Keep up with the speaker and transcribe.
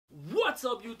What's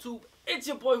up YouTube? It's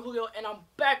your boy Julio and I'm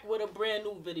back with a brand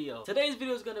new video. Today's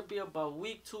video is going to be about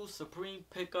week 2 Supreme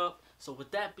pickup. So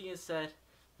with that being said,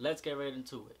 let's get right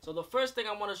into it. So the first thing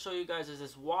I want to show you guys is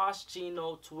this Wash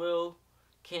Chino Twill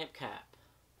Camp Cap.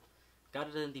 Got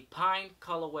it in the pine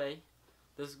colorway.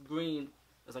 This green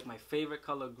is like my favorite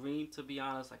color green, to be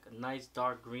honest, like a nice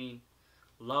dark green.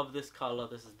 Love this color.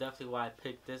 This is definitely why I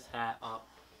picked this hat up.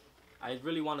 I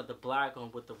really wanted the black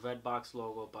one with the red box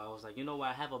logo, but I was like, you know what,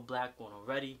 I have a black one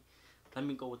already. Let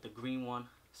me go with the green one.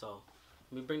 So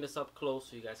let me bring this up close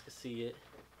so you guys can see it.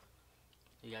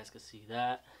 You guys can see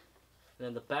that. And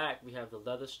then the back, we have the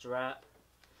leather strap.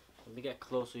 Let me get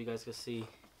close so you guys can see.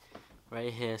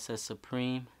 Right here it says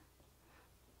Supreme.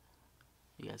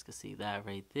 You guys can see that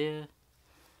right there.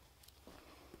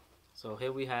 So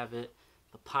here we have it,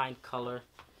 the pine color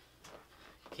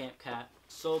camp cap.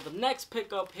 So the next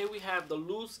pickup, here we have the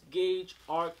loose gauge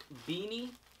arc beanie.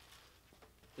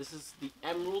 This is the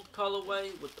emerald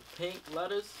colorway with the pink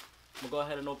letters. I'm gonna go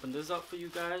ahead and open this up for you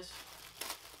guys.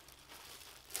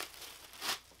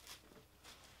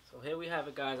 So here we have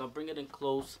it, guys. I'll bring it in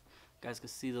close. You guys can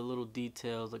see the little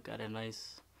details. Look at it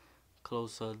nice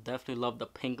closer. Definitely love the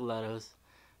pink letters.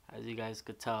 As you guys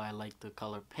could tell, I like the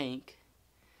color pink.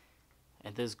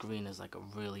 And this green is like a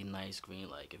really nice green.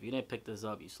 Like if you didn't pick this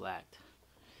up, you slacked.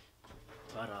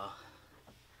 But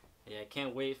yeah, I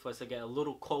can't wait for us to get a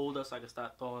little colder so I can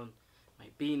start throwing my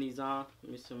beanies on.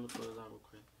 Let me see them throw this on real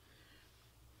quick.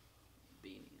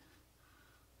 Beanie.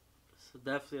 This is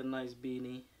definitely a nice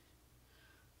beanie.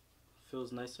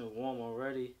 Feels nice and warm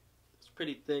already. It's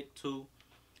pretty thick too.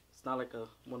 It's not like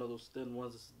one of those thin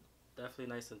ones. It's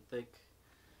definitely nice and thick.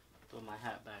 Throw my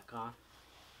hat back on.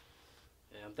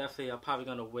 Yeah, I'm probably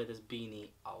gonna wear this beanie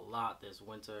a lot this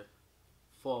winter.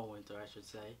 Fall winter, I should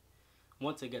say.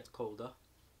 Once it gets colder.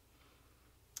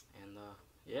 And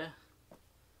yeah,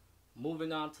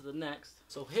 moving on to the next.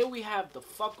 So here we have the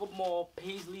Fuck 'em All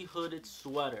paisley hooded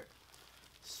sweater,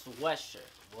 sweatshirt,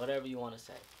 whatever you want to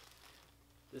say.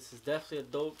 This is definitely a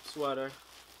dope sweater.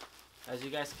 As you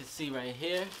guys can see right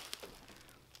here,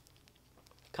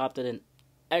 copped it in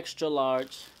extra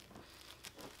large.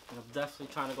 And I'm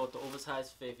definitely trying to go with the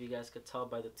oversized fit. If you guys could tell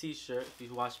by the t-shirt, if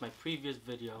you watched my previous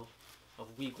video of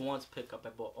week 1's pickup, I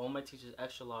bought all my t-shirts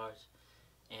extra large,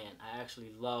 and I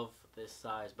actually love this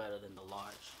size better than the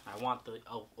large. I want the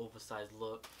oversized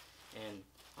look, and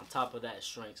on top of that, it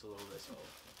shrinks a little bit, so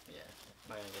yeah,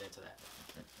 I'm not gonna get into that.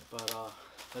 But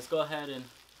let's go ahead and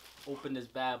open this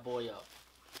bad boy up.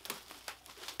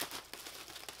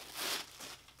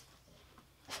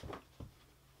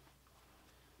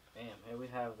 Bam, here we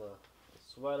have the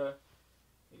sweater.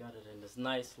 We got it in this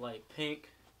nice light pink.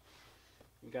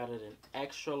 We got it in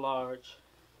extra large,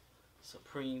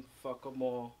 Supreme Fuck 'em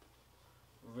All,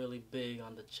 really big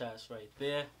on the chest right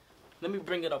there. Let me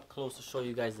bring it up close to show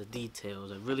you guys the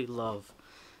details. I really love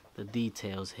the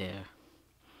details here.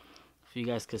 If you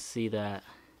guys could see that,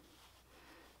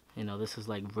 you know, this is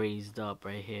like raised up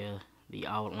right here, the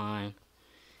outline.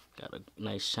 Got a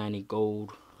nice shiny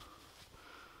gold.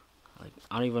 Like,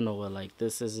 I don't even know what like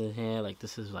this is in here. Like,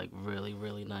 this is like really,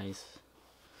 really nice.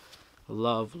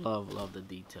 Love, love, love the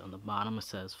detail. On the bottom it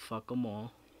says fuck 'em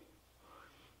all.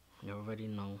 You already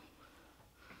know.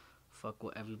 Fuck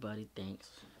what everybody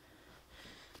thinks.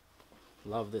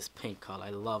 Love this pink color. I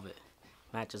love it.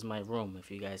 Matches my room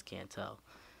if you guys can't tell.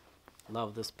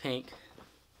 Love this pink.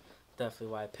 Definitely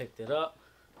why I picked it up.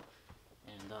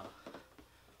 And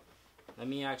let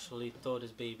me actually throw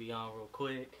this baby on real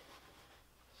quick.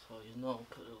 So you know,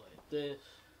 put it like this.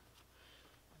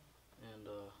 And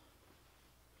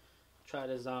try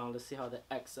this on. Let's see how the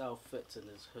XL fits in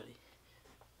this hoodie.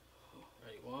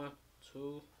 Right, 1,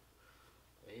 2.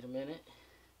 Wait a minute.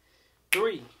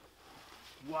 3.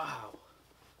 Wow.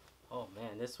 Oh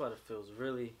man, this sweater feels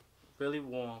really, really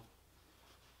warm.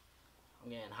 I'm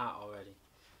getting hot already.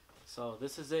 So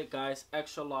this is it, guys.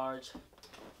 Extra large.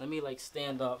 Let me like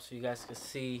stand up so you guys can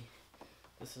see.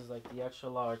 This is like the extra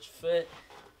large fit.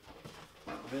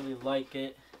 Really like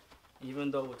it.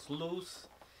 Even though it's loose,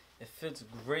 it fits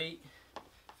great.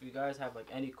 If you guys have like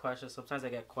any questions, sometimes I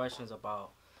get questions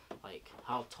about like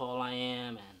how tall I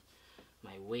am and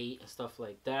my weight and stuff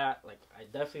like that. Like, I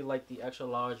definitely like the extra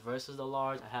large versus the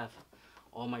large. I have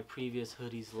all my previous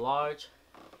hoodies large.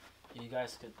 You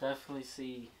guys could definitely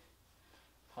see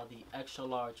how the extra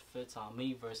large fits on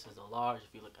me versus the large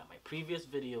if you look at my previous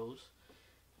videos.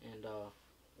 And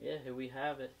yeah, here we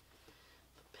have it.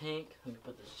 The pink. Let me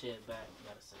put this shit back.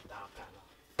 Gotta sit down kind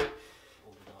of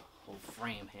over the whole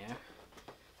frame here.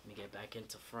 Let me get back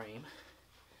into frame.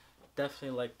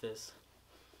 Definitely like this.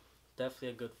 Definitely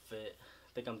a good fit. I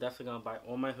think I'm definitely gonna buy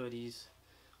all my hoodies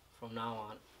from now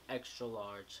on, extra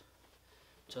large,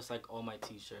 just like all my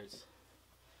t-shirts.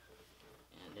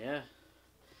 And yeah,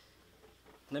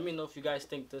 let me know if you guys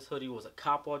think this hoodie was a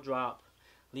cop or drop.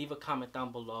 Leave a comment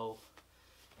down below.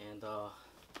 And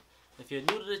if you're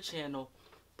new to the channel,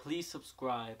 please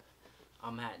subscribe.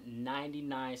 I'm at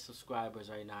 99 subscribers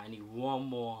right now. I need one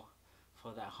more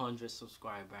for that 100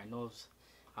 subscriber. I know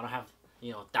I don't have,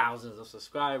 you know, thousands of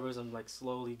subscribers. I'm like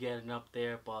slowly getting up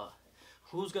there, but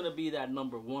who's gonna be that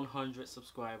number 100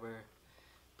 subscriber?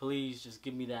 Please just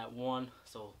give me that one.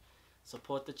 So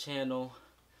support the channel,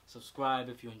 subscribe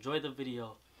if you enjoyed the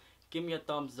video, give me a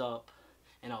thumbs up,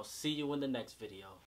 and I'll see you in the next video.